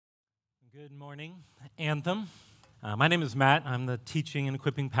Good morning, Anthem. My name is Matt. I'm the teaching and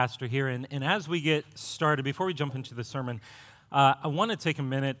equipping pastor here. And as we get started, before we jump into the sermon, I want to take a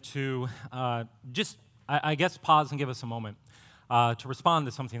minute to I guess, pause and give us a moment to respond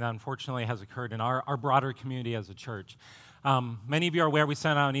to something that unfortunately has occurred in our broader community as a church. Many of you are aware we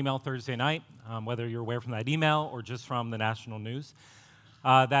sent out an email Thursday night, whether you're aware from that email or just from the national news,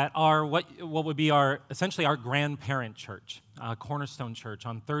 that are what would be essentially our grandparent church, Cornerstone Church,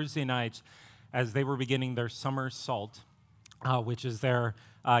 on Thursday nights as they were beginning their summer SALT, which is their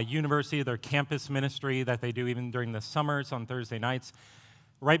university, their campus ministry that they do even during the summers on Thursday nights.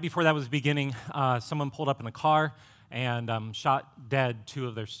 Right before that was beginning, someone pulled up in a car and shot dead two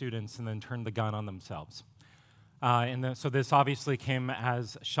of their students and then turned the gun on themselves. So this obviously came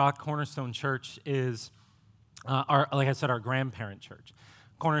as shock. Cornerstone Church is, like I said, our grandparent church.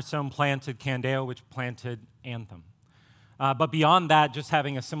 Cornerstone planted Candeo, which planted Anthem. But beyond that, just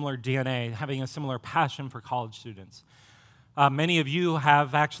having a similar DNA, having a similar passion for college students. Many of you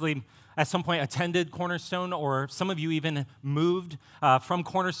have actually, at some point, attended Cornerstone, or some of you even moved from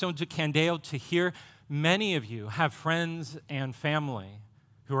Cornerstone to Candeo to here. Many of you have friends and family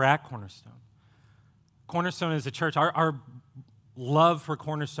who are at Cornerstone. Cornerstone is a church. Our love for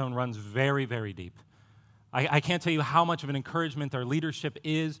Cornerstone runs very, very deep. I can't tell you how much of an encouragement their leadership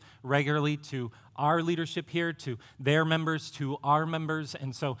is regularly to our leadership here, to their members, to our members.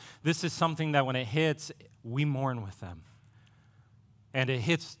 And so this is something that when it hits, we mourn with them. And it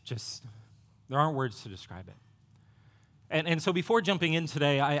hits just, there aren't words to describe it. And so before jumping in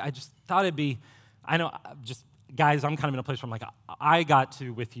today, I just thought it'd be, I know, just guys, I'm kind of in a place where I'm like, I got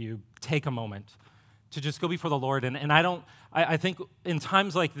to, with you, take a moment to just go before the Lord. And I think in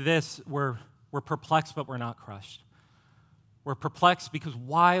times like this, we're perplexed, but we're not crushed. We're perplexed because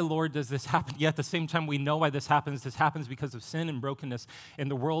why, Lord, does this happen? Yet at the same time, we know why this happens. This happens because of sin and brokenness in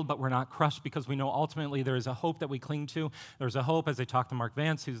the world, but we're not crushed because we know ultimately there is a hope that we cling to. There's a hope, as I talked to Mark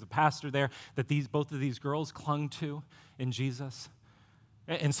Vance, who's the pastor there, that both of these girls clung to in Jesus.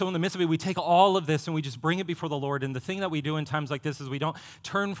 And so in the midst of it, we take all of this and we just bring it before the Lord. And the thing that we do in times like this is we don't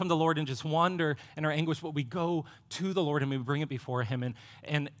turn from the Lord and just wander in our anguish, but we go to the Lord and we bring it before Him.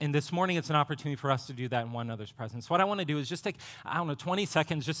 And this morning, it's an opportunity for us to do that in one another's presence. What I want to do is just take, 20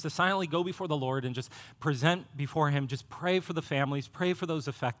 seconds just to silently go before the Lord and just present before Him, just pray for the families, pray for those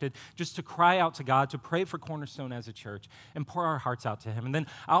affected, just to cry out to God, to pray for Cornerstone as a church, and pour our hearts out to Him. And then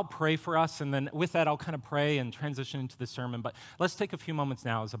I'll pray for us, and then with that, I'll kind of pray and transition into the sermon. But let's take a few moments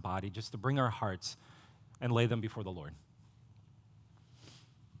now as a body just to bring our hearts and lay them before the Lord.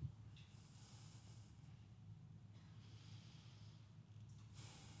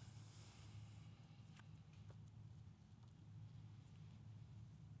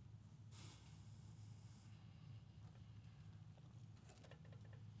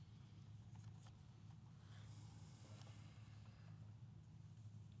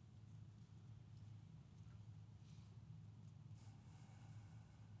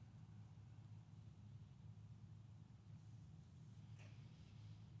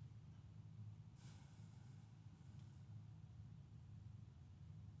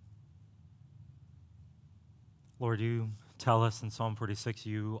 Lord, you tell us in Psalm 46,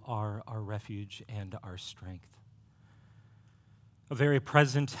 you are our refuge and our strength, a very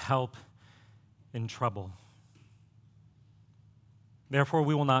present help in trouble. Therefore,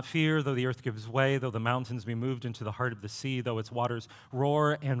 we will not fear, though the earth gives way, though the mountains be moved into the heart of the sea, though its waters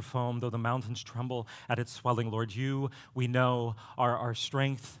roar and foam, though the mountains tremble at its swelling. Lord, you, we know, are our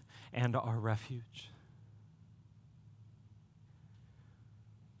strength and our refuge.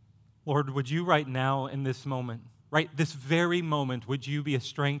 Lord, would you right now in this moment, right this very moment, would you be a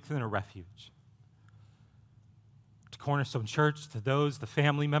strength and a refuge to Cornerstone Church, to those, the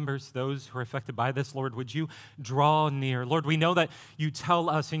family members, those who are affected by this? Lord, would you draw near? Lord, we know that you tell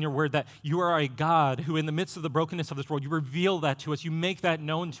us in your word that you are a God who in the midst of the brokenness of this world, you reveal that to us. You make that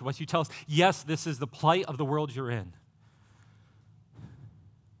known to us. You tell us, yes, this is the plight of the world you're in.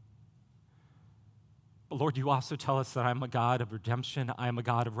 But Lord, you also tell us that I'm a God of redemption. I am a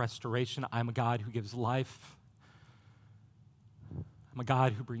God of restoration. I'm a God who gives life. I'm a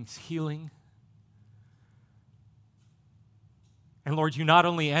God who brings healing. And Lord, you not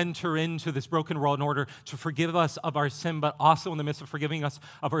only enter into this broken world in order to forgive us of our sin, but also in the midst of forgiving us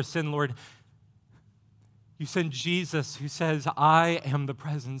of our sin, Lord, you send Jesus who says, I am the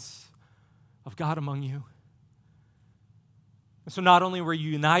presence of God among you. And so not only were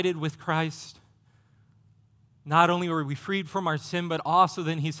you united with Christ, not only were we freed from our sin, but also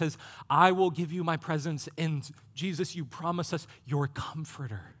then he says, I will give you my presence. And Jesus, you promise us your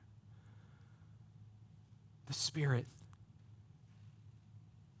comforter, the Spirit.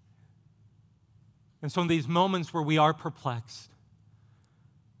 And so in these moments where we are perplexed,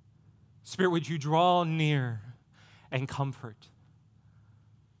 Spirit, would you draw near and comfort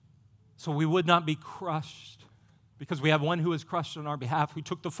so we would not be crushed, because we have one who is crushed on our behalf, who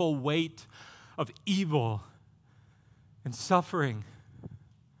took the full weight of evil and suffering.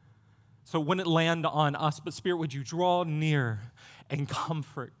 So it wouldn't land on us, but Spirit, would you draw near and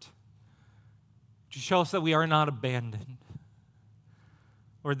comfort? Would you show us that we are not abandoned?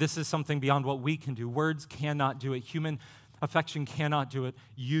 Lord, this is something beyond what we can do. Words cannot do it. Human affection cannot do it.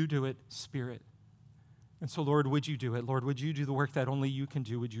 You do it, Spirit. And so, Lord, would you do it? Lord, would you do the work that only you can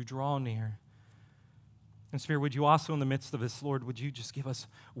do? Would you draw near? And Spirit, would you also in the midst of this, Lord, would you just give us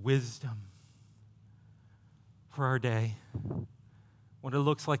wisdom for our day, what it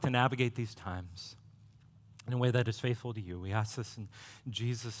looks like to navigate these times in a way that is faithful to you. We ask this in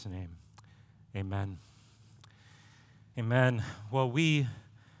Jesus' name. Amen. Amen. Well, in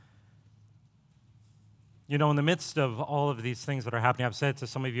the midst of all of these things that are happening, I've said to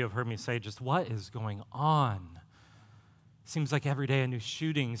some of you, have heard me say, just what is going on? Seems like every day a new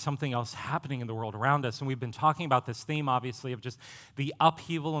shooting, something else happening in the world around us. And we've been talking about this theme, obviously, of just the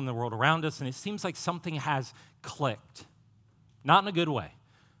upheaval in the world around us. And it seems like something has clicked, not in a good way.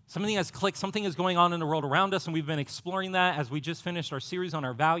 Something has clicked, something is going on in the world around us, and we've been exploring that as we just finished our series on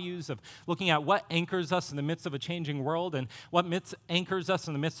our values of looking at what anchors us in the midst of a changing world and what anchors us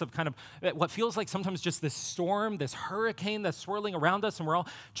in the midst of kind of what feels like sometimes just this storm, this hurricane that's swirling around us, and we're all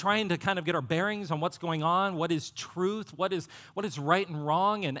trying to kind of get our bearings on what's going on, what is truth, what is right and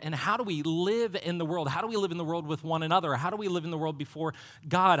wrong, and how do we live in the world? How do we live in the world with one another? How do we live in the world before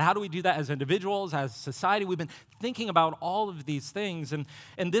God? How do we do that as individuals, as society? We've been thinking about all of these things, and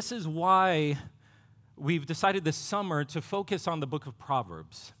this is why we've decided this summer to focus on the book of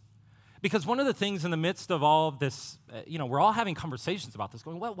Proverbs. Because one of the things in the midst of all of this, we're all having conversations about this,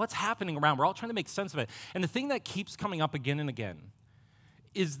 going, well, what's happening around? We're all trying to make sense of it. And the thing that keeps coming up again and again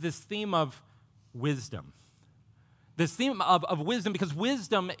is this theme of wisdom. This theme of wisdom, because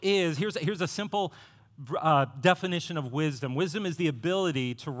wisdom is, here's a simple definition of wisdom. Wisdom is the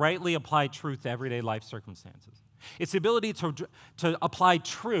ability to rightly apply truth to everyday life circumstances. It's the ability to apply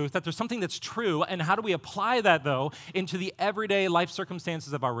truth, that there's something that's true, and how do we apply that, though, into the everyday life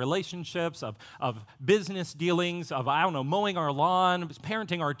circumstances of our relationships, of business dealings, of, mowing our lawn,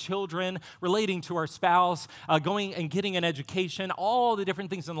 parenting our children, relating to our spouse, going and getting an education, all the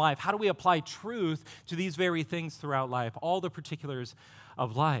different things in life. How do we apply truth to these very things throughout life, all the particulars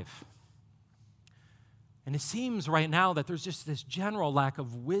of life? And it seems right now that there's just this general lack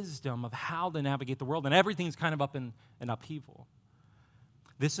of wisdom of how to navigate the world, and everything's kind of up in an upheaval.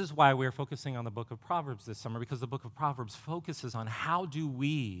 This is why we're focusing on the book of Proverbs this summer, because the book of Proverbs focuses on how do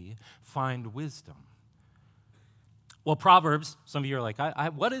we find wisdom. Well, Proverbs, some of you are like,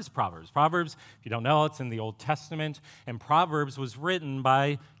 what is Proverbs? Proverbs, if you don't know, it's in the Old Testament, and Proverbs was written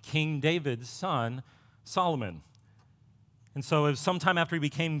by King David's son, Solomon. And so it was sometime after he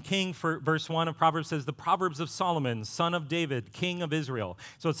became king, for verse 1 of Proverbs says, the Proverbs of Solomon, son of David, king of Israel.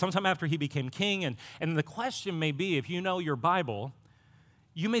 So it's sometime after he became king, and the question may be, if you know your Bible,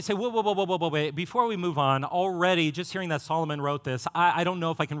 you may say, whoa, wait. Before we move on, already just hearing that Solomon wrote this, I don't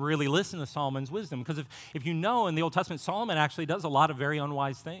know if I can really listen to Solomon's wisdom, because if you know in the Old Testament, Solomon actually does a lot of very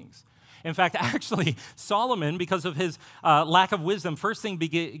unwise things. In fact, actually, Solomon, because of his lack of wisdom, first thing,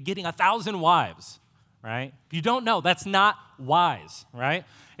 getting 1,000 wives. Right? If you don't know, that's not wise, right?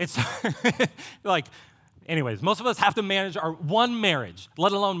 It's like, anyways, most of us have to manage our one marriage,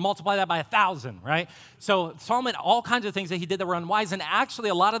 let alone multiply that by 1,000, right? So Solomon, all kinds of things that he did that were unwise, and actually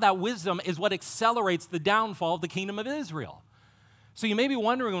a lot of that wisdom is what accelerates the downfall of the kingdom of Israel. So you may be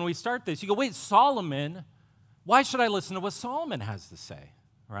wondering when we start this, you go, wait, Solomon, why should I listen to what Solomon has to say,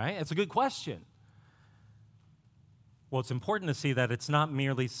 right? It's a good question. Well, it's important to see that it's not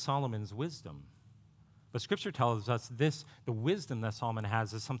merely Solomon's wisdom. But Scripture tells us the wisdom that Solomon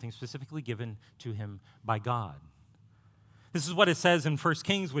has is something specifically given to him by God. This is what it says in 1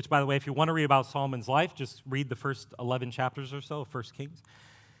 Kings, which, by the way, if you want to read about Solomon's life, just read the first 11 chapters or so of 1 Kings.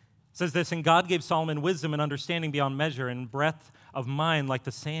 It says this, and God gave Solomon wisdom and understanding beyond measure and breadth of mind like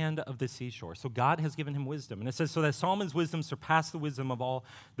the sand of the seashore. So God has given him wisdom. And it says, so that Solomon's wisdom surpassed the wisdom of all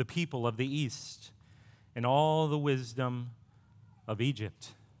the people of the East and all the wisdom of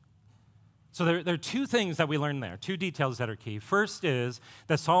Egypt. So there are two things that we learn there, two details that are key. First is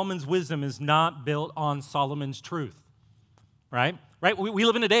that Solomon's wisdom is not built on Solomon's truth, right? We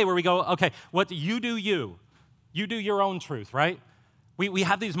live in a day where we go, okay, what you do your own truth, right? We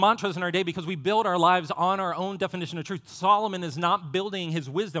have these mantras in our day because we build our lives on our own definition of truth. Solomon is not building his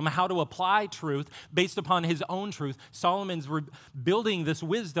wisdom, how to apply truth based upon his own truth. Solomon's building this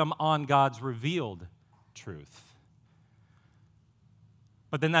wisdom on God's revealed truth.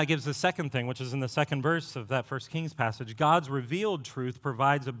 But then that gives the second thing, which is in the second verse of that 1 Kings passage. God's revealed truth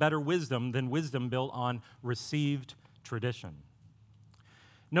provides a better wisdom than wisdom built on received tradition.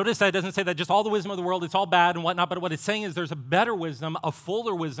 Notice that it doesn't say that just all the wisdom of the world, it's all bad and whatnot, but what it's saying is there's a better wisdom, a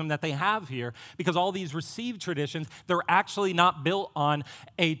fuller wisdom that they have here, because all these received traditions, they're actually not built on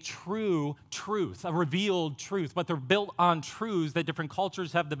a true truth, a revealed truth, but they're built on truths that different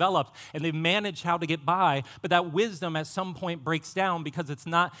cultures have developed, and they've managed how to get by, but that wisdom at some point breaks down because it's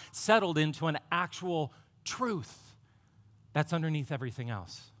not settled into an actual truth that's underneath everything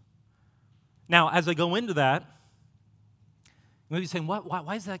else. Now, as I go into that, you may be saying,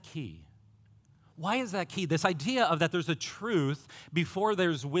 why is that key? Why is that key? This idea of that there's a truth before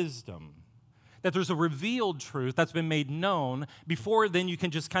there's wisdom, that there's a revealed truth that's been made known before then you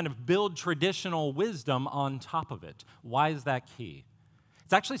can just kind of build traditional wisdom on top of it. Why is that key?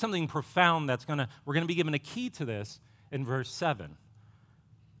 It's actually something profound we're going to be given a key to this in verse 7.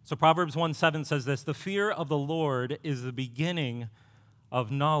 So Proverbs 1:7 says this, "The fear of the Lord is the beginning of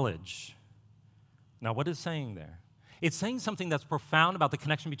knowledge." Now, what is saying there? It's saying something that's profound about the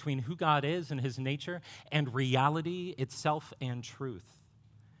connection between who God is and his nature and reality itself and truth.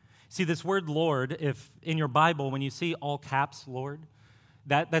 See, this word Lord, if in your Bible, when you see all caps Lord,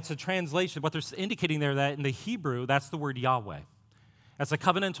 that's a translation. What they're indicating there, that in the Hebrew, that's the word Yahweh. That's a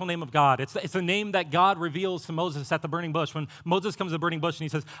covenantal name of God. It's a name that God reveals to Moses at the burning bush. When Moses comes to the burning bush and he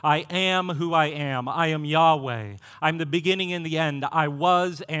says, I am who I am. I am Yahweh. I'm the beginning and the end. I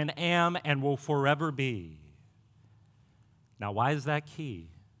was and am and will forever be. Now, why is that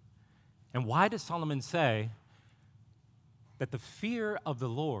key? And why does Solomon say that the fear of the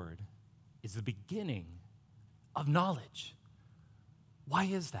Lord is the beginning of knowledge? Why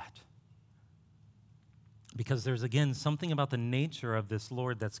is that? Because there's, again, something about the nature of this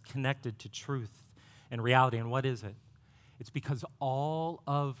Lord that's connected to truth and reality. And what is it? It's because all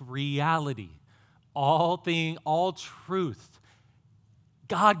of reality, all truth,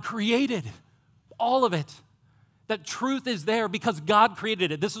 God created all of it. That truth is there because God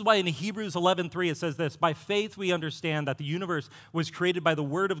created it. This is why in Hebrews 11:3 it says this, "By faith we understand that the universe was created by the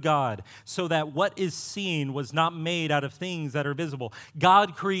word of God, so that what is seen was not made out of things that are visible."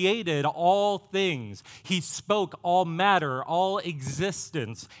 God created all things. He spoke all matter, all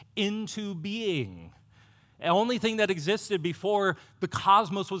existence into being. The only thing that existed before the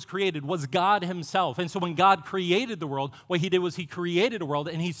cosmos was created was God himself. And so when God created the world, what he did was he created a world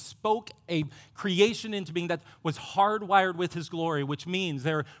and he spoke a creation into being that was hardwired with his glory, which means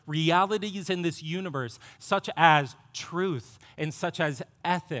there are realities in this universe, such as truth and such as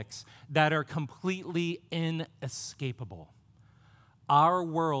ethics, that are completely inescapable. Our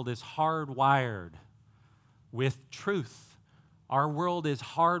world is hardwired with truth. Our world is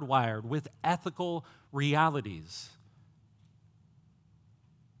hardwired with ethical realities.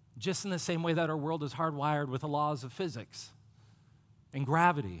 Just in the same way that our world is hardwired with the laws of physics and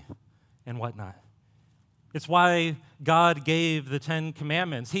gravity and whatnot. It's why God gave the 10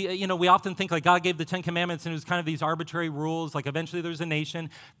 Commandments. We often think like God gave the 10 Commandments and it was kind of these arbitrary rules. Like eventually there's a nation.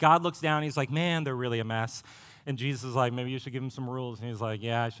 God looks down and he's like, man, they're really a mess. And Jesus is like, maybe you should give him some rules. And he's like,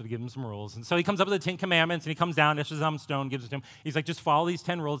 yeah, I should give him some rules. And so he comes up with the 10 Commandments, and he comes down, etches them on stone, gives it to him. He's like, just follow these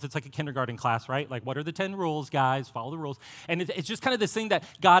 10 rules. It's like a kindergarten class, right? Like, what are the 10 rules, guys? Follow the rules. And it's just kind of this thing that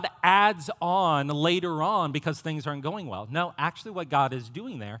God adds on later on because things aren't going well. No, actually what God is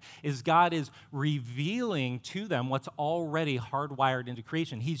doing there is God is revealing to them what's already hardwired into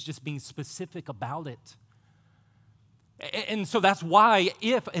creation. He's just being specific about it. And so that's why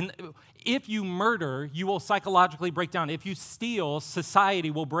if you murder, you will psychologically break down. If you steal, society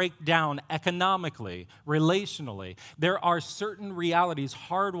will break down economically, relationally. There are certain realities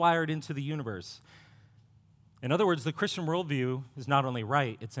hardwired into the universe. In other words, the Christian worldview is not only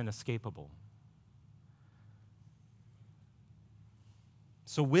right, it's inescapable.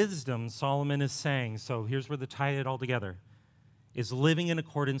 So wisdom, Solomon is saying, so here's where they tie it all together, is living in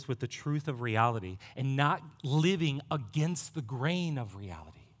accordance with the truth of reality and not living against the grain of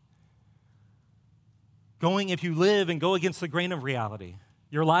reality. If you live and go against the grain of reality,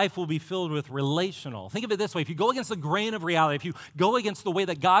 your life will be filled with relational. Think of it this way. If you go against the grain of reality, if you go against the way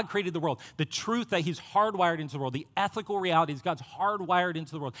that God created the world, the truth that he's hardwired into the world, the ethical realities God's hardwired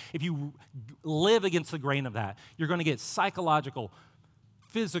into the world, if you live against the grain of that, you're going to get psychological,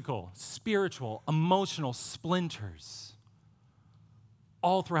 physical, spiritual, emotional splinters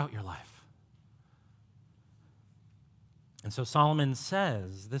all throughout your life. And so Solomon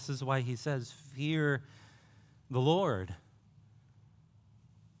says, this is why he says, fear the Lord.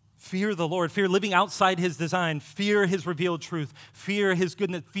 Fear the Lord. Fear living outside his design. Fear his revealed truth. Fear his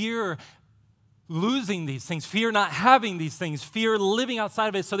goodness. Fear losing these things, fear not having these things, fear living outside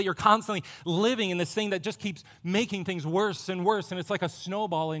of it so that you're constantly living in this thing that just keeps making things worse and worse, and it's like a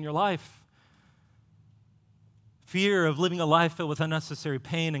snowball in your life. Fear of living a life filled with unnecessary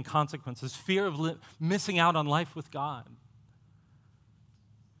pain and consequences, fear of missing out on life with God.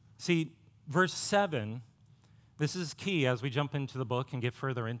 See, verse 7, this is key as we jump into the book and get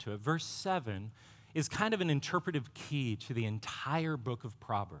further into it. Verse 7 is kind of an interpretive key to the entire book of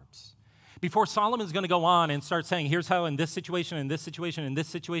Proverbs. Before Solomon's going to go on and start saying, here's how in this situation, in this situation, in this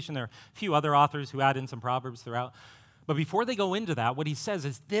situation, there are a few other authors who add in some Proverbs throughout. But before they go into that, what he says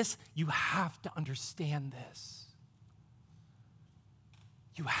is this, you have to understand this.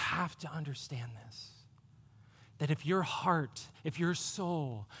 You have to understand this. That if your heart, if your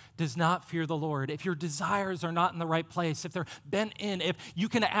soul does not fear the Lord, if your desires are not in the right place, if they're bent in, if you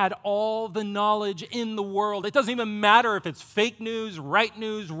can add all the knowledge in the world, it doesn't even matter if it's fake news, right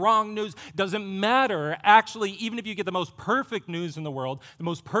news, wrong news, doesn't matter. Actually, even if you get the most perfect news in the world, the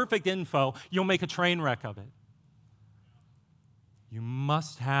most perfect info, you'll make a train wreck of it. You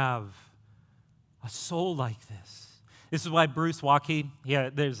must have a soul like this. This is why Bruce Waltke,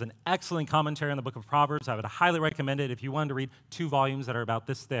 there's an excellent commentary on the book of Proverbs. I would highly recommend it. If you wanted to read 2 volumes that are about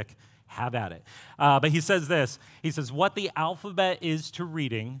this thick, have at it. But he says this. He says, what the alphabet is to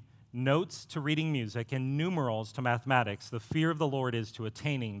reading, notes to reading music, and numerals to mathematics, the fear of the Lord is to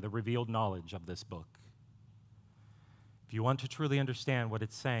attaining the revealed knowledge of this book. If you want to truly understand what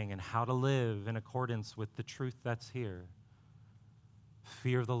it's saying and how to live in accordance with the truth that's here,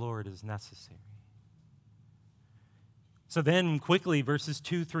 fear of the Lord is necessary. So then quickly, verses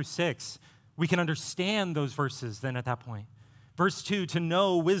 2 through 6, we can understand those verses then at that point. Verse 2, to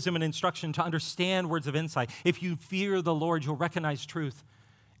know wisdom and instruction, to understand words of insight. If you fear the Lord, you'll recognize truth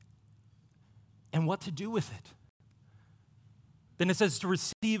and what to do with it. Then it says to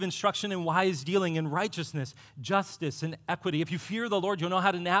receive instruction in wise dealing, in righteousness, justice, and equity. If you fear the Lord, you'll know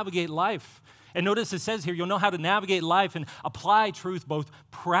how to navigate life. And notice it says here, you'll know how to navigate life and apply truth both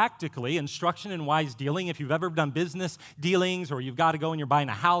practically, instruction in wise dealing. If you've ever done business dealings or you've got to go and you're buying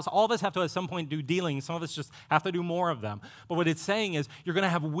a house, all of us have to at some point do dealings. Some of us just have to do more of them. But what it's saying is you're going to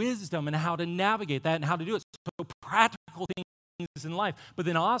have wisdom in how to navigate that and how to do it. So practical things in life. But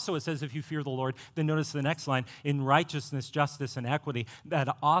then also it says if you fear the Lord, then notice the next line, in righteousness, justice, and equity,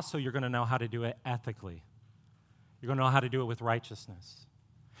 that also you're going to know how to do it ethically. You're going to know how to do it with righteousness.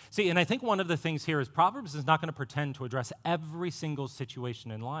 See, and I think one of the things here is Proverbs is not going to pretend to address every single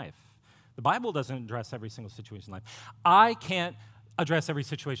situation in life. The Bible doesn't address every single situation in life. I can't address every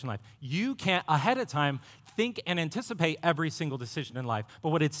situation in life. You can't ahead of time think and anticipate every single decision in life. But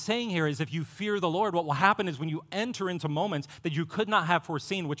what it's saying here is if you fear the Lord, what will happen is when you enter into moments that you could not have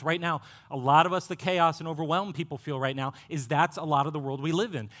foreseen, which right now, a lot of us, the chaos and overwhelmed people feel right now, is that's a lot of the world we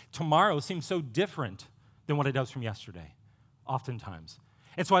live in. Tomorrow seems so different than what it does from yesterday, oftentimes.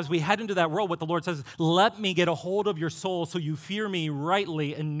 And so as we head into that world, what the Lord says is, let me get a hold of your soul so you fear me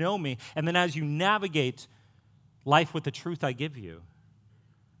rightly and know me. And then as you navigate life with the truth I give you,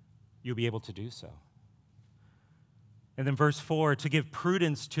 you'll be able to do so. And then verse 4, to give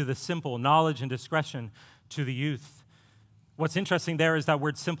prudence to the simple, knowledge and discretion to the youth. What's interesting there is that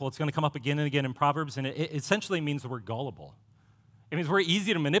word simple. It's going to come up again and again in Proverbs, and it essentially means the word gullible. It means we're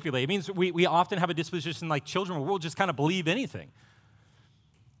easy to manipulate. It means we often have a disposition like children where we'll just kind of believe anything.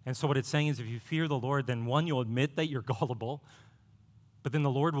 And so what it's saying is if you fear the Lord, then one, you'll admit that you're gullible, but then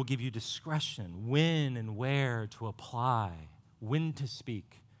the Lord will give you discretion, when and where to apply, when to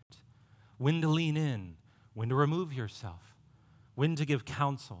speak, when to lean in, when to remove yourself, when to give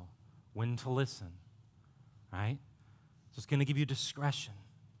counsel, when to listen, right? So it's going to give you discretion.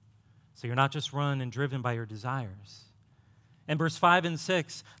 So you're not just run and driven by your desires. And verse 5 and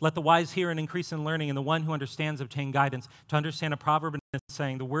 6, let the wise hear and increase in learning, and the one who understands obtain guidance. To understand a proverb is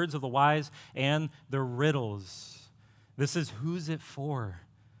saying the words of the wise and the riddles. This is who's it for?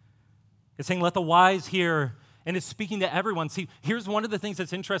 It's saying let the wise hear, and it's speaking to everyone. See, here's one of the things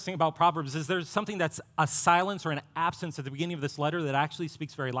that's interesting about Proverbs is there's something that's a silence or an absence at the beginning of this letter that actually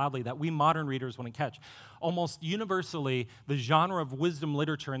speaks very loudly that we modern readers wouldn't catch. Almost universally, the genre of wisdom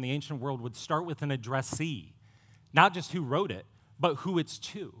literature in the ancient world would start with an addressee. Not just who wrote it, but who it's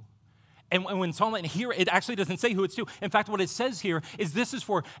to. And when Solomon here, it actually doesn't say who it's to. In fact, what it says here is this is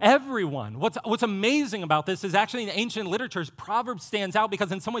for everyone. What's amazing about this is actually in ancient literatures, Proverbs stands out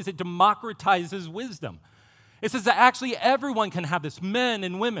because in some ways it democratizes wisdom. It says that actually everyone can have this, men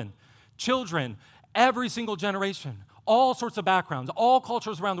and women, children, every single generation, all sorts of backgrounds, all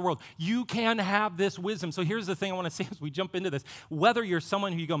cultures around the world. You can have this wisdom. So here's the thing I want to say as we jump into this. Whether you're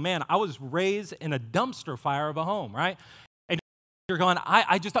someone who you go, man, I was raised in a dumpster fire of a home, right? And you're going,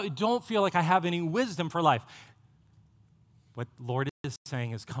 I just don't feel like I have any wisdom for life. What the Lord is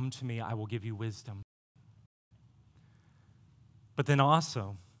saying is, come to me, I will give you wisdom. But then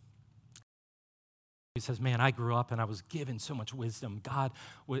also, he says, man, I grew up and I was given so much wisdom. God,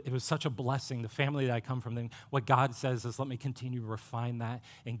 it was such a blessing, the family that I come from. What God says is, let me continue to refine that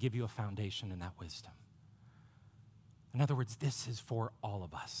and give you a foundation in that wisdom. In other words, this is for all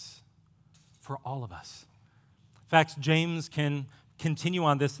of us. For all of us. In fact, James can continue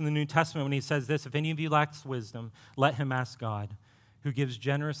on this in the New Testament when he says this, if any of you lacks wisdom, let him ask God, who gives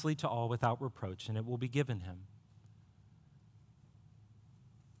generously to all without reproach, and it will be given him.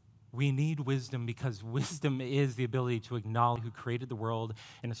 We need wisdom because wisdom is the ability to acknowledge who created the world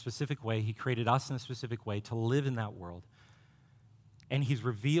in a specific way. He created us in a specific way to live in that world. And he's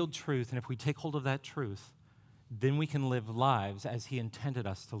revealed truth, and if we take hold of that truth, then we can live lives as he intended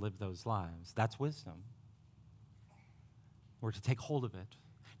us to live those lives. That's wisdom. We're to take hold of it.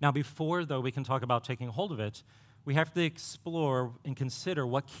 Now, before, though, we can talk about taking hold of it, we have to explore and consider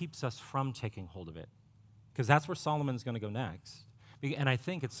what keeps us from taking hold of it. Because that's where Solomon's going to go next. And I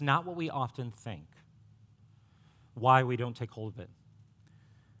think it's not what we often think, why we don't take hold of it.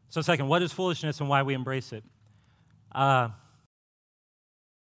 So second, what is foolishness and why we embrace it?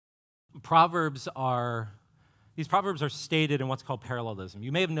 Proverbs are stated in what's called parallelism.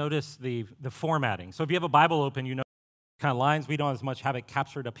 You may have noticed the formatting. So if you have a Bible open, you know kind of lines. We don't as much have it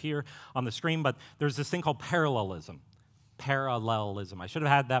captured up here on the screen, but there's this thing called parallelism. Parallelism. I should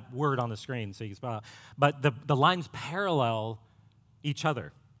have had that word on the screen so you can spell it. But the lines parallel each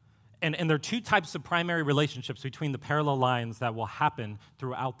other. And there are two types of primary relationships between the parallel lines that will happen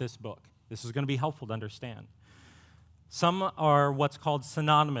throughout this book. This is going to be helpful to understand. Some are what's called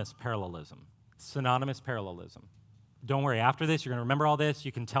synonymous parallelism. Synonymous parallelism. Don't worry, after this, you're going to remember all this.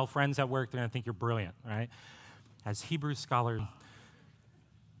 You can tell friends at work, they're going to think you're brilliant, right? As Hebrew scholars.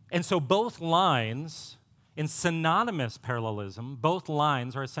 And so both lines, in synonymous parallelism, both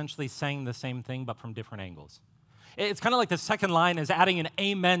lines are essentially saying the same thing, but from different angles. It's kind of like the second line is adding an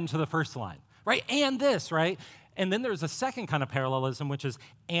amen to the first line, right? And this, right? And then there's a second kind of parallelism, which is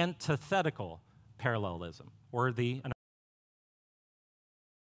antithetical parallelism, or the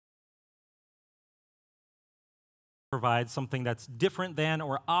provides something that's different than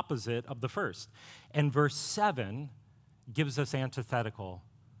or opposite of the first. And verse 7 gives us antithetical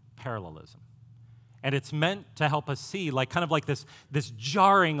parallelism. And it's meant to help us see, kind of like this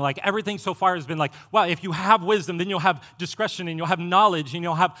jarring, everything so far has been well, if you have wisdom, then you'll have discretion, and you'll have knowledge, and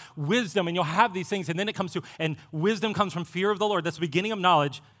you'll have wisdom, and you'll have these things. And then it comes to, and wisdom comes from fear of the Lord. That's the beginning of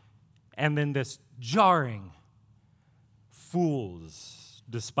knowledge. And then this jarring, fools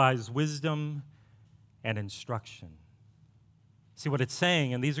despise wisdom and instruction. See what it's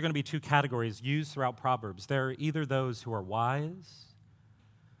saying, and these are going to be two categories used throughout Proverbs. There are either those who are wise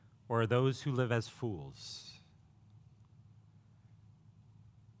or those who live as fools.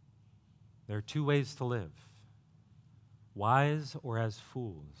 There are two ways to live, wise or as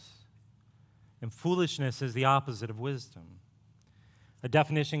fools. And foolishness is the opposite of wisdom. A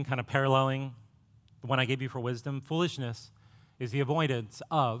definition kind of paralleling the one I gave you for wisdom, foolishness is the avoidance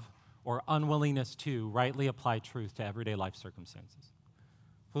of or unwillingness to rightly apply truth to everyday life circumstances.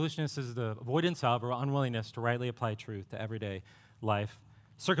 Foolishness is the avoidance of or unwillingness to rightly apply truth to everyday life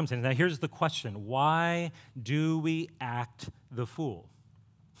circumstances. Now here's the question. Why do we act the fool?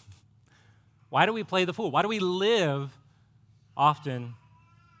 Why do we play the fool? Why do we live often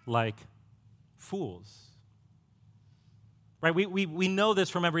like fools? Right? We know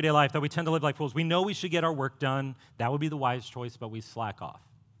this from everyday life, that we tend to live like fools. We know we should get our work done. That would be the wise choice, but we slack off.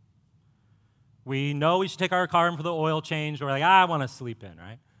 We know we should take our car in for the oil change. We're like, I want to sleep in,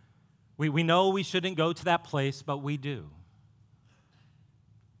 right? We know we shouldn't go to that place, but we do.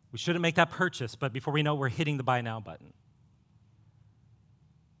 We shouldn't make that purchase, but before we know, we're hitting the buy now button.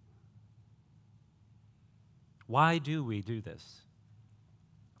 Why do we do this?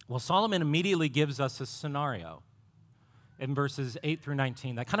 Well, Solomon immediately gives us a scenario in verses 8 through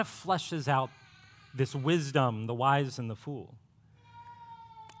 19 that kind of fleshes out this wisdom, the wise and the fool.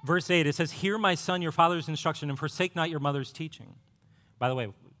 Verse 8, it says, "Hear, my son, your father's instruction, and forsake not your mother's teaching." By the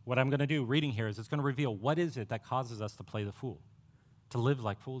way, what I'm going to do reading here is it's going to reveal what is it that causes us to play the fool, to live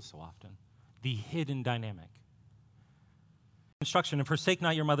like fools so often, the hidden dynamic. Instruction, and forsake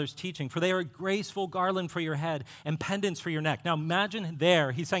not your mother's teaching, for they are a graceful garland for your head and pendants for your neck. Now imagine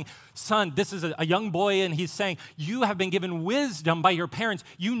there, he's saying, son, this is a young boy, and he's saying, you have been given wisdom by your parents.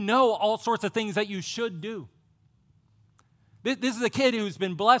 You know all sorts of things that you should do. This is a kid who's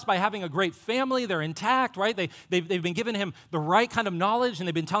been blessed by having a great family. They're intact, right? They've been giving him the right kind of knowledge, and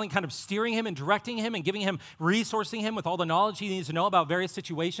they've been kind of steering him and directing him and giving him, resourcing him with all the knowledge he needs to know about various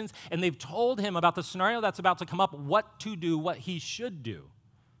situations. And they've told him about the scenario that's about to come up, what to do, what he should do.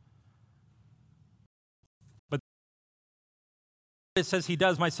 It says he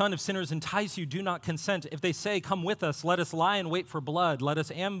does, "My son, if sinners entice you, do not consent. If they say, 'Come with us,' let us lie and wait for blood. Let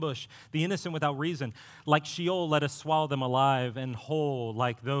us ambush the innocent without reason. Like Sheol, let us swallow them alive, and whole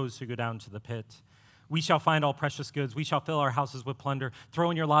like those who go down to the pit. We shall find all precious goods. We shall fill our houses with plunder.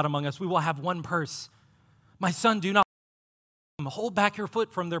 Throw in your lot among us. We will have one purse. My son, do not hold back your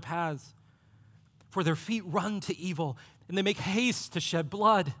foot from their paths. For their feet run to evil, and they make haste to shed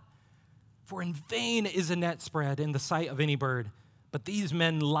blood. For in vain is a net spread in the sight of any bird. But these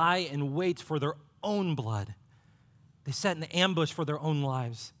men lie in wait for their own blood. They set an ambush for their own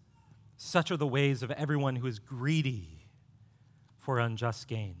lives. Such are the ways of everyone who is greedy for unjust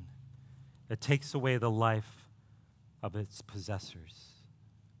gain. It takes away the life of its possessors."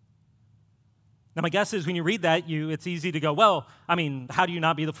 Now, my guess is when you read that, it's easy to go, well, I mean, how do you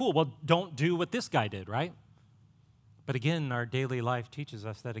not be the fool? Well, don't do what this guy did, right? But again, our daily life teaches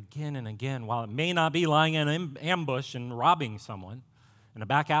us that again and again, while it may not be lying in an ambush and robbing someone in a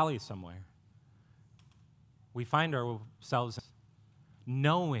back alley somewhere, we find ourselves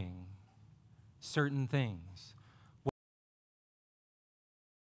knowing certain things.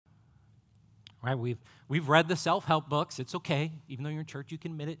 Right? We've read the self-help books. It's okay. Even though you're in church, you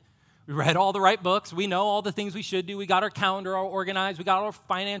can admit it. We read all the right books. We know all the things we should do. We got our calendar all organized. We got our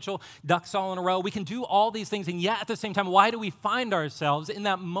financial ducks all in a row. We can do all these things, and yet at the same time, why do we find ourselves in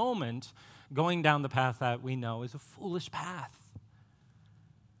that moment going down the path that we know is a foolish path?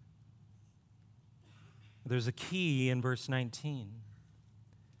 There's a key in verse 19.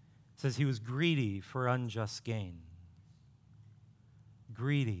 It says he was greedy for unjust gain.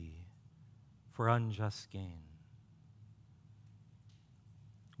 Greedy for unjust gain.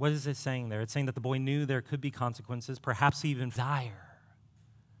 What is it saying there? It's saying that the boy knew there could be consequences, perhaps even desire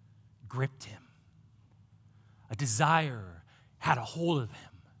gripped him. A desire had a hold of him.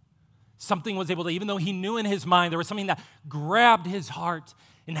 Something was able to, even though he knew in his mind, there was something that grabbed his heart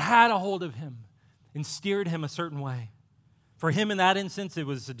and had a hold of him and steered him a certain way. For him in that instance, it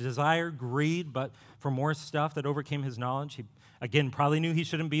was a desire, greed, but for more stuff that overcame his knowledge. He, again, probably knew he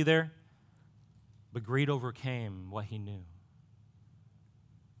shouldn't be there, but greed overcame what he knew.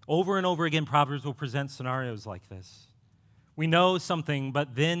 Over and over again, Proverbs will present scenarios like this. We know something,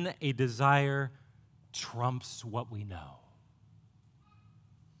 but then a desire trumps what we know.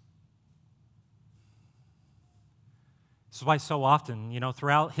 This is why so often,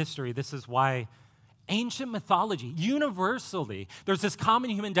 throughout history, this is why ancient mythology, universally, there's this common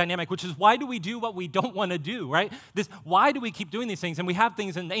human dynamic, which is why do we do what we don't want to do, right? Why do we keep doing these things? And we have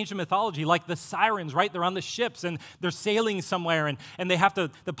things in ancient mythology like the sirens, right? They're on the ships and they're sailing somewhere and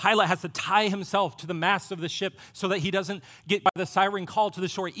the pilot has to tie himself to the mast of the ship so that he doesn't get by the siren call to the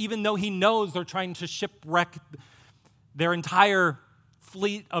shore, even though he knows they're trying to shipwreck their entire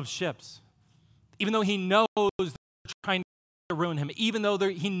fleet of ships. Even though he knows they're trying to ruin him, even though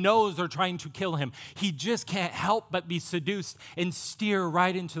he knows they're trying to kill him, he just can't help but be seduced and steer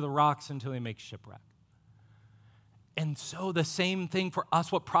right into the rocks until he makes shipwreck. And so the same thing for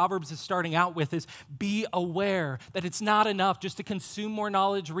us, what Proverbs is starting out with is be aware that it's not enough just to consume more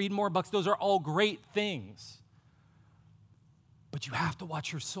knowledge, read more books. Those are all great things. But you have to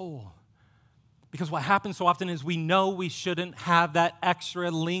watch your soul. Because what happens so often is we know we shouldn't have that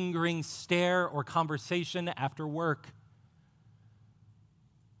extra lingering stare or conversation after work.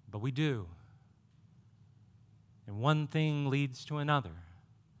 But we do. And one thing leads to another.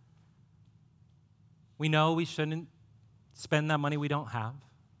 We know we shouldn't spend that money we don't have.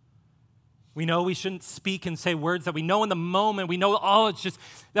 We know we shouldn't speak and say words that we know in the moment. We know, it's just,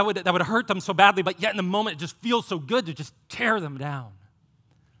 that would hurt them so badly, but yet in the moment it just feels so good to just tear them down.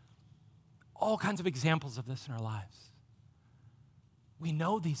 All kinds of examples of this in our lives. We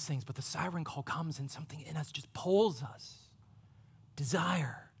know these things, but the siren call comes and something in us just pulls us.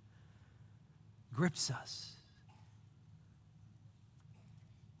 Desire grips us.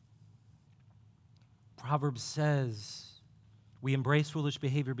 Proverbs says we embrace foolish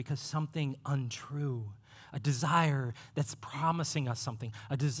behavior because something untrue, a desire that's promising us something,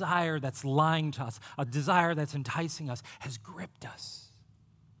 a desire that's lying to us, a desire that's enticing us, has gripped us.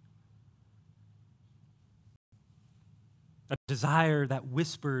 A desire that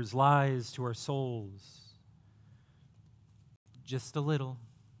whispers lies to our souls. Just a little.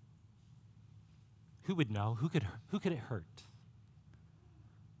 Who would know? Who could it hurt?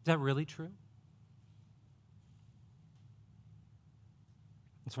 Is that really true?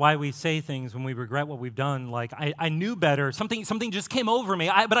 It's why we say things when we regret what we've done, like, I knew better, something just came over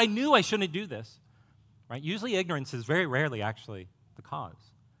me, but I knew I shouldn't do this, right? Usually ignorance is very rarely actually the cause.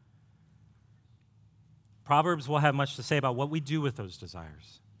 Proverbs will have much to say about what we do with those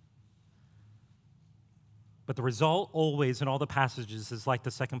desires. But the result always in all the passages is like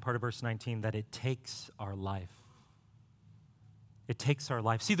the second part of verse 19, that it takes our life. It takes our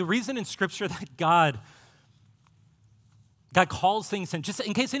life. See, the reason in Scripture that God calls things sin, just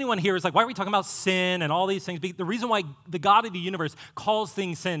in case anyone here is like, why are we talking about sin and all these things? The reason why the God of the universe calls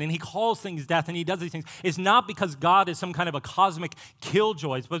things sin and he calls things death and he does these things is not because God is some kind of a cosmic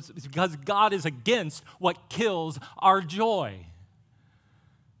killjoy, but it's because God is against what kills our joy.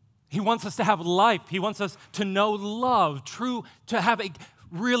 He wants us to have life. He wants us to know love, to have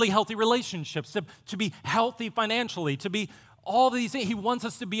really healthy relationships, to be healthy financially, to be all these things. He wants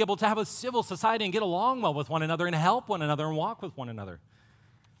us to be able to have a civil society and get along well with one another and help one another and walk with one another.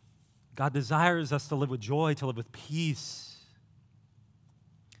 God desires us to live with joy, to live with peace.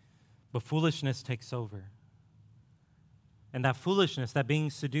 But foolishness takes over. And that foolishness, that being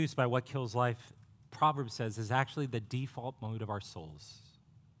seduced by what kills life, Proverbs says, is actually the default mode of our souls.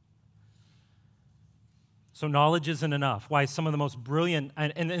 So knowledge isn't enough. Why some of the most brilliant,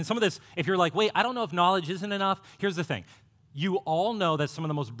 and some of this, if you're like, wait, I don't know if knowledge isn't enough, here's the thing. You all know that some of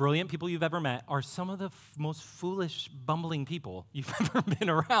the most brilliant people you've ever met are some of the most foolish, bumbling people you've ever been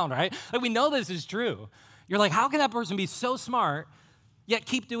around, right? Like, we know this is true. You're like, how can that person be so smart, yet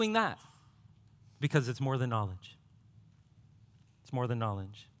keep doing that? Because it's more than knowledge. It's more than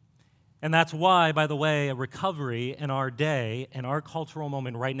knowledge. And that's why, by the way, a recovery in our day, in our cultural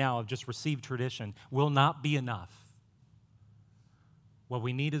moment right now of just received tradition, will not be enough. What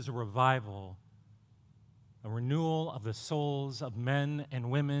we need is a revival, a renewal of the souls of men and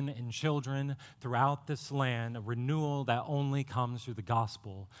women and children throughout this land, a renewal that only comes through the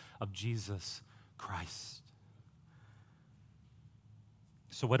gospel of Jesus Christ.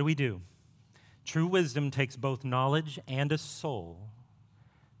 So what do? True wisdom takes both knowledge and a soul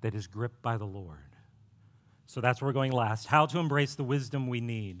that is gripped by the Lord. So that's where we're going last. How to embrace the wisdom we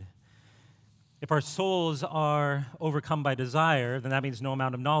need. If our souls are overcome by desire, then that means no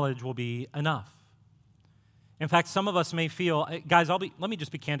amount of knowledge will be enough. In fact, some of us may feel, guys, let me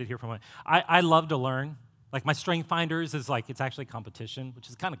just be candid here for a moment. I love to learn. Like, my Strength Finders is like, it's actually competition, which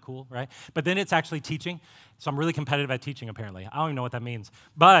is kind of cool, right? But then it's actually teaching. So I'm really competitive at teaching, apparently. I don't even know what that means.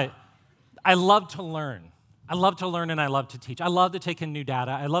 But I love to learn. I love to learn and I love to teach. I love to take in new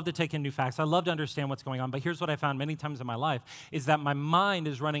data. I love to take in new facts. I love to understand what's going on. But here's what I found many times in my life is that my mind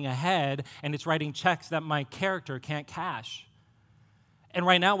is running ahead and it's writing checks that my character can't cash. And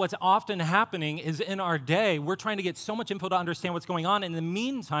right now, what's often happening is in our day, we're trying to get so much info to understand what's going on. In the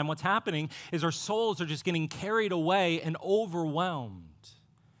meantime, what's happening is our souls are just getting carried away and overwhelmed.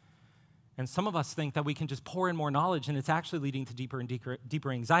 And some of us think that we can just pour in more knowledge, and it's actually leading to deeper and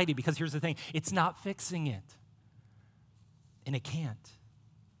deeper anxiety, because here's the thing, it's not fixing it. And it can't.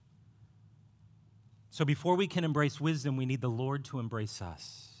 So before we can embrace wisdom, we need the Lord to embrace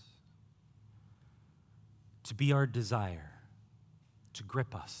us, to be our desire, to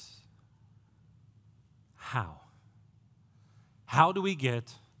grip us. How? How do we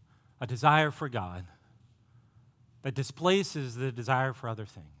get a desire for God that displaces the desire for other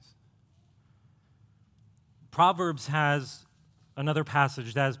things? Proverbs has another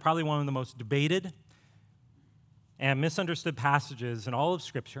passage that is probably one of the most debated and misunderstood passages in all of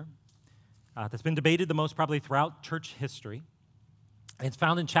Scripture, that's been debated the most probably throughout church history. And it's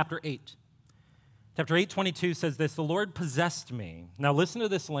found in chapter 8. Chapter 8:22 says this, "The Lord possessed me." Now listen to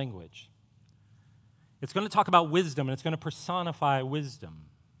this language. It's going to talk about wisdom, and it's going to personify wisdom.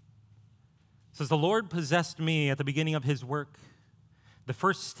 It says, "The Lord possessed me at the beginning of his work, the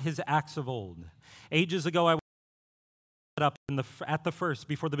first his acts of old. Ages ago I was set up at the first,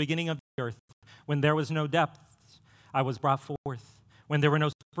 before the beginning of the earth, when there was no depth, I was brought forth. When there were no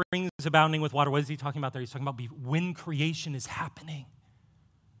springs abounding with water." What is he talking about there? He's talking about when creation is happening.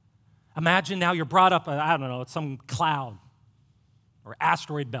 Imagine now you're brought up, I don't know, it's some cloud or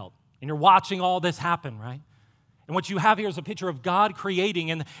asteroid belt, and you're watching all this happen, right? And what you have here is a picture of God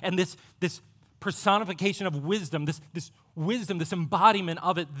creating and this personification of wisdom, this wisdom, this embodiment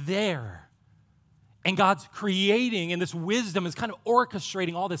of it there. And God's creating, and this wisdom is kind of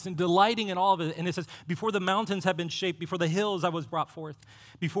orchestrating all this and delighting in all of it. And it says, "Before the mountains had been shaped, before the hills I was brought forth,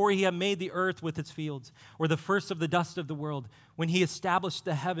 before he had made the earth with its fields, or the first of the dust of the world, when he established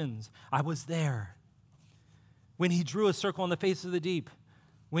the heavens, I was there. When he drew a circle on the face of the deep,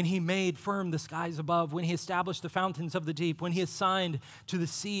 when he made firm the skies above, when he established the fountains of the deep, when he assigned to the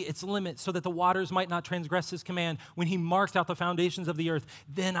sea its limits so that the waters might not transgress his command, when he marked out the foundations of the earth,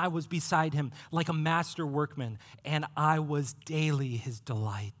 then I was beside him like a master workman, and I was daily his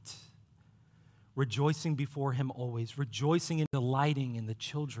delight. Rejoicing before him always, rejoicing and delighting in the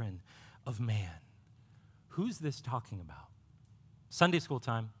children of man. Who's this talking about? Sunday school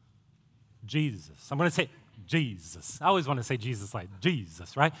time. Jesus. I'm going to say Jesus. I always want to say Jesus like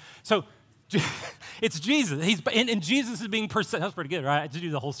Jesus, right? So it's Jesus. And Jesus is being personified. That's pretty good, right? I had to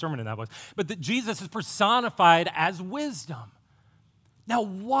do the whole sermon in that voice. But Jesus is personified as wisdom. Now,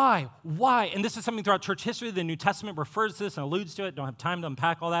 why? Why? And this is something throughout church history. The New Testament refers to this and alludes to it. Don't have time to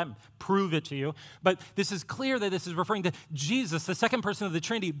unpack all that and prove it to you. But this is clear that this is referring to Jesus, the second person of the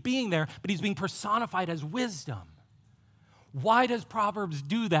Trinity, being there, but he's being personified as wisdom. Why does Proverbs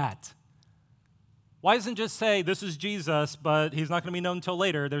do that? Why doesn't it just say, this is Jesus, but he's not going to be known until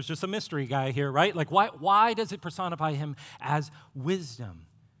later? There's just a mystery guy here, right? Like, why does it personify him as wisdom?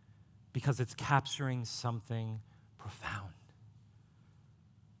 Because it's capturing something profound.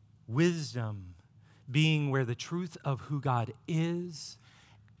 Wisdom being where the truth of who God is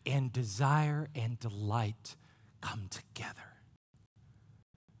and desire and delight come together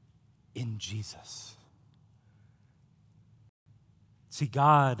in Jesus. See,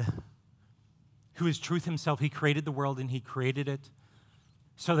 God, who is truth himself, he created the world and he created it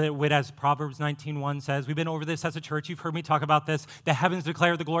so that it would, as Proverbs 19:1 says, we've been over this as a church, you've heard me talk about this, the heavens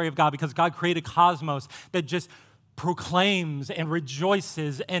declare the glory of God because God created a cosmos that just proclaims and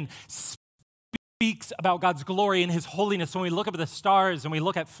rejoices and speaks about God's glory and his holiness. When we look up at the stars and we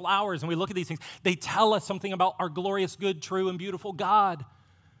look at flowers and we look at these things, they tell us something about our glorious, good, true, and beautiful God.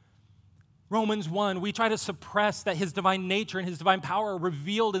 Romans 1, we try to suppress that his divine nature and his divine power are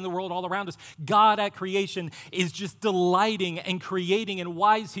revealed in the world all around us. God at creation is just delighting and creating. And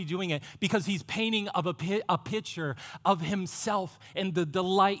why is he doing it? Because he's painting a picture of himself and the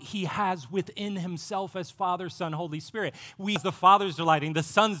delight he has within himself as Father, Son, Holy Spirit. The Father's delighting, the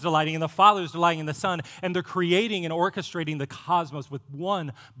Son's delighting, and the Father's delighting in the Son. And they're creating and orchestrating the cosmos with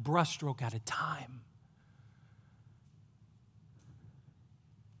one brushstroke at a time.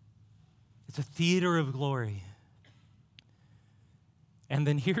 It's a theater of glory. And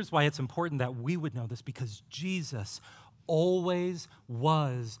then here's why it's important that we would know this, because Jesus always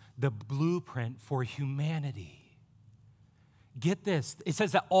was the blueprint for humanity. Get this. It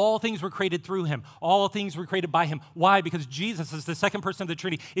says that all things were created through him. All things were created by him. Why? Because Jesus is the second person of the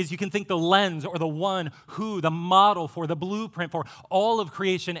Trinity. You can think the lens or the one who, the model for, the blueprint for all of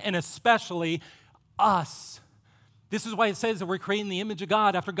creation, and especially us. This is why it says that we're creating the image of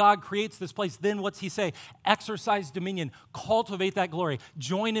God. After God creates this place, then what's he say? Exercise dominion, cultivate that glory,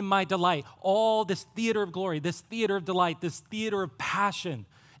 join in my delight. All this theater of glory, this theater of delight, this theater of passion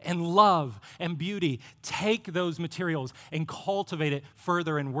and love and beauty. Take those materials and cultivate it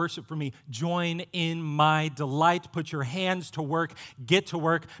further and worship for me. Join in my delight. Put your hands to work. Get to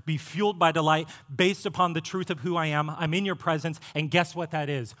work. Be fueled by delight based upon the truth of who I am. I'm in your presence. And guess what that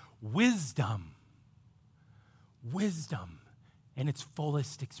is? Wisdom. Wisdom in its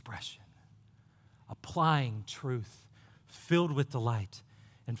fullest expression, applying truth, filled with delight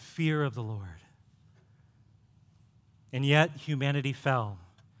and fear of the Lord. And yet humanity fell,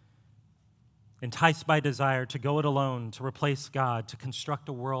 enticed by desire to go it alone, to replace God, to construct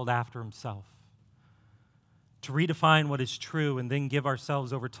a world after himself, to redefine what is true and then give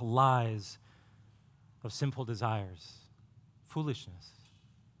ourselves over to lies of sinful desires, foolishness.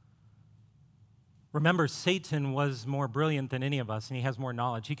 Remember, Satan was more brilliant than any of us, and he has more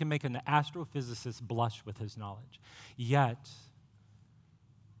knowledge. He can make an astrophysicist blush with his knowledge. Yet,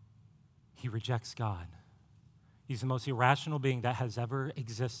 he rejects God. He's the most irrational being that has ever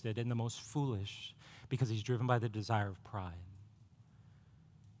existed and the most foolish because he's driven by the desire of pride.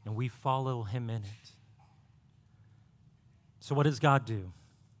 And we follow him in it. So what does God do?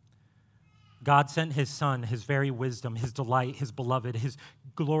 God sent his Son, his very wisdom, his delight, his beloved, his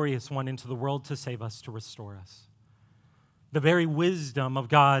glorious one into the world to save us, to restore us. The very wisdom of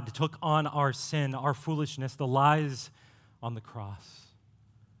God took on our sin, our foolishness, the lies on the cross.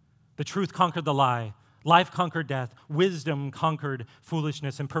 The truth conquered the lie. Life conquered death. Wisdom conquered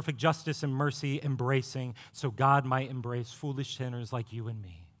foolishness, and perfect justice and mercy embracing so God might embrace foolish sinners like you and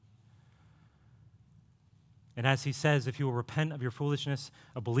me. And as he says, if you will repent of your foolishness,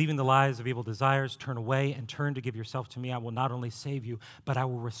 of believing the lies of evil desires, turn away and turn to give yourself to me, I will not only save you, but I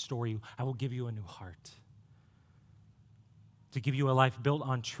will restore you. I will give you a new heart. To give you a life built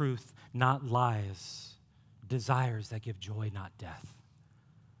on truth, not lies. Desires that give joy, not death.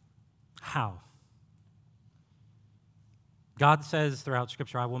 How? God says throughout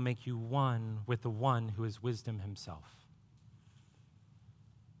Scripture, I will make you one with the one who is wisdom himself.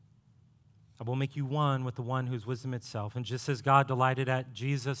 I will make you one with the one who is wisdom itself. And just as God delighted at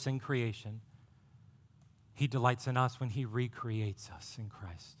Jesus in creation, he delights in us when he recreates us in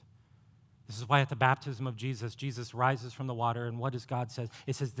Christ. This is why at the baptism of Jesus, Jesus rises from the water, and what does God say?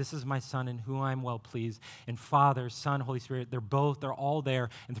 It says, this is my Son in whom I am well pleased. And Father, Son, Holy Spirit, they're all there,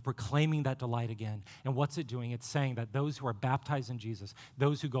 and they're proclaiming that delight again. And what's it doing? It's saying that those who are baptized in Jesus,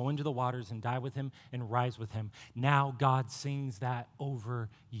 those who go into the waters and die with him and rise with him, now God sings that over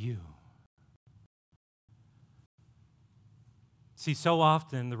you. See, so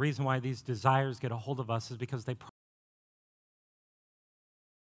often, the reason why these desires get a hold of us is because they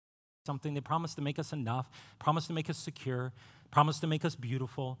promise to make us enough, promise to make us secure, promise to make us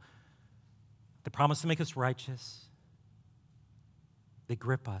beautiful, they promise to make us righteous. They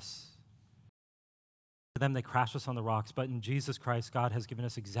grip us. For them, they crash us on the rocks. But in Jesus Christ, God has given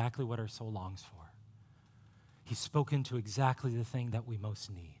us exactly what our soul longs for. He's spoken to exactly the thing that we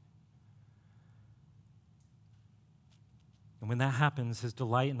most need. And when that happens, his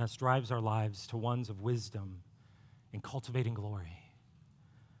delight in us drives our lives to ones of wisdom and cultivating glory,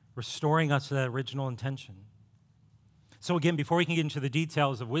 restoring us to that original intention. So again, before we can get into the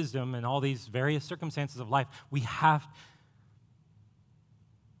details of wisdom and all these various circumstances of life, we have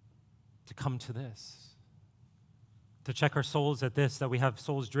to come to this, to check our souls at this, that we have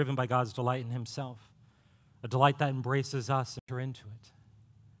souls driven by God's delight in himself, a delight that embraces us and enter into it.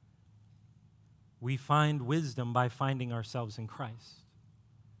 We find wisdom by finding ourselves in Christ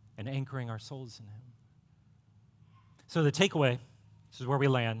and anchoring our souls in him. So the takeaway, this is where we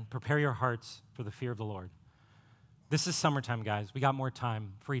land. Prepare your hearts for the fear of the Lord. This is summertime, guys. We got more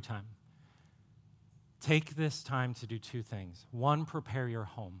time, free time. Take this time to do two things. One, prepare your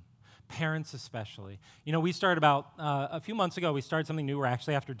home. Parents especially. You know, we started about a few months ago, we started something new. We're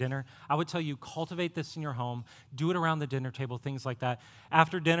actually after dinner. I would tell you, cultivate this in your home. Do it around the dinner table, things like that.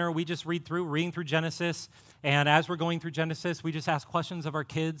 After dinner, we just reading through Genesis. And as we're going through Genesis, we just ask questions of our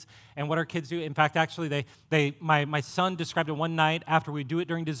kids and what our kids do. In fact, actually, my son described it one night after we do it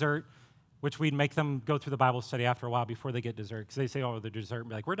during dessert, which we'd make them go through the Bible study after a while before they get dessert. Because they say, oh, the dessert. And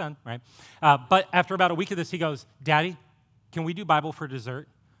be like, we're done, right? But after about a week of this, he goes, Daddy, can we do Bible for dessert?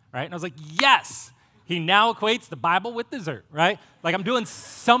 Right? And I was like, yes. He now equates the Bible with dessert, right? Like I'm doing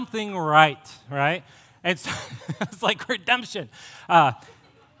something right? And so it's like redemption. And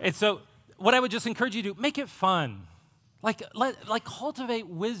so what I would just encourage you to do, make it fun. Like cultivate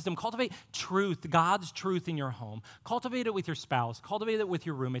wisdom, cultivate truth, God's truth in your home. Cultivate it with your spouse, cultivate it with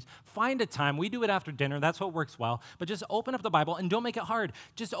your roommates. Find a time. We do it after dinner. That's what works well. But just open up the Bible and don't make it hard.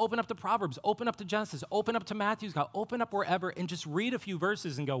 Just open up the Proverbs, open up to Genesis, open up to Matthew's, God, open up wherever and just read a few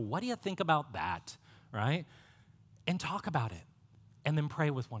verses and go, what do you think about that, right? And talk about it and then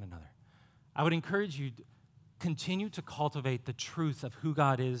pray with one another. I would encourage you to continue to cultivate the truth of who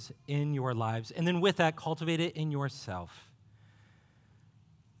God is in your lives. And then with that, cultivate it in yourself.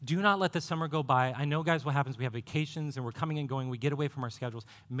 Do not let the summer go by. I know, guys, what happens, we have vacations and we're coming and going. We get away from our schedules.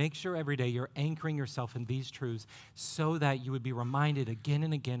 Make sure every day you're anchoring yourself in these truths so that you would be reminded again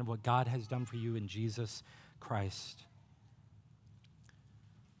and again of what God has done for you in Jesus Christ.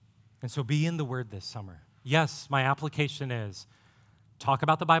 And so be in the Word this summer. Yes, my application is talk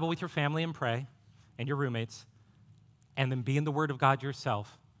about the Bible with your family and pray and your roommates, and then be in the Word of God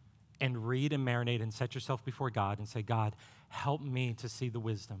yourself and read and marinate and set yourself before God and say, God, help me to see the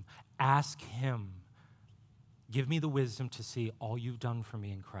wisdom. Ask him, give me the wisdom to see all you've done for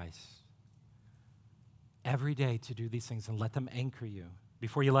me in Christ. Every day to do these things and let them anchor you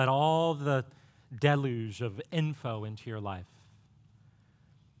before you let all the deluge of info into your life.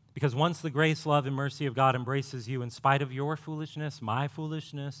 Because once the grace, love, and mercy of God embraces you in spite of your foolishness, my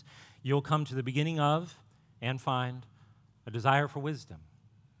foolishness, you'll come to the beginning of and find a desire for wisdom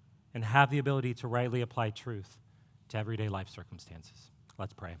and have the ability to rightly apply truth to everyday life circumstances.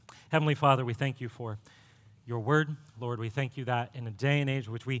 Let's pray. Heavenly Father, we thank you for your word. Lord, we thank you that in a day and age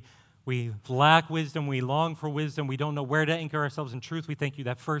in which we lack wisdom, we long for wisdom, we don't know where to anchor ourselves in truth. We thank you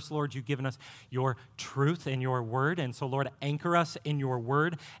that first, Lord, you've given us your truth and your word. And so, Lord, anchor us in your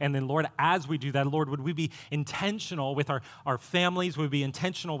word. And then, Lord, as we do that, Lord, would we be intentional with our families? Would we be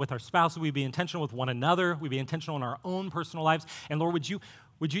intentional with our spouses? Would we be intentional with one another? Would we be intentional in our own personal lives? And Lord,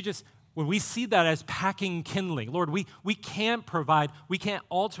 would we see that as packing kindling? Lord, we can't provide, we can't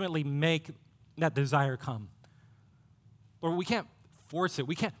ultimately make that desire come. Lord, we can't force it.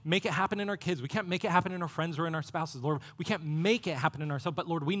 We can't make it happen in our kids. We can't make it happen in our friends or in our spouses. Lord, we can't make it happen in ourselves. But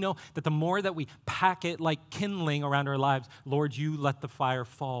Lord, we know that the more that we pack it like kindling around our lives, Lord, you let the fire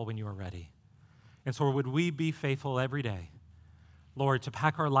fall when you are ready. And so would we be faithful every day Lord, to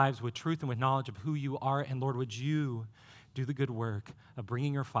pack our lives with truth and with knowledge of who you are. And Lord, would you do the good work of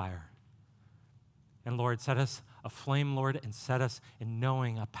bringing your fire? And Lord, set us aflame, Lord, and set us in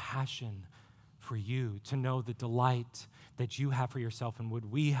knowing a passion for you, to know the delight that you have for yourself, and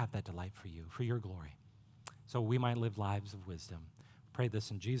would we have that delight for you, for your glory, so we might live lives of wisdom. Pray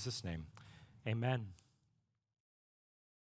this in Jesus' name. Amen.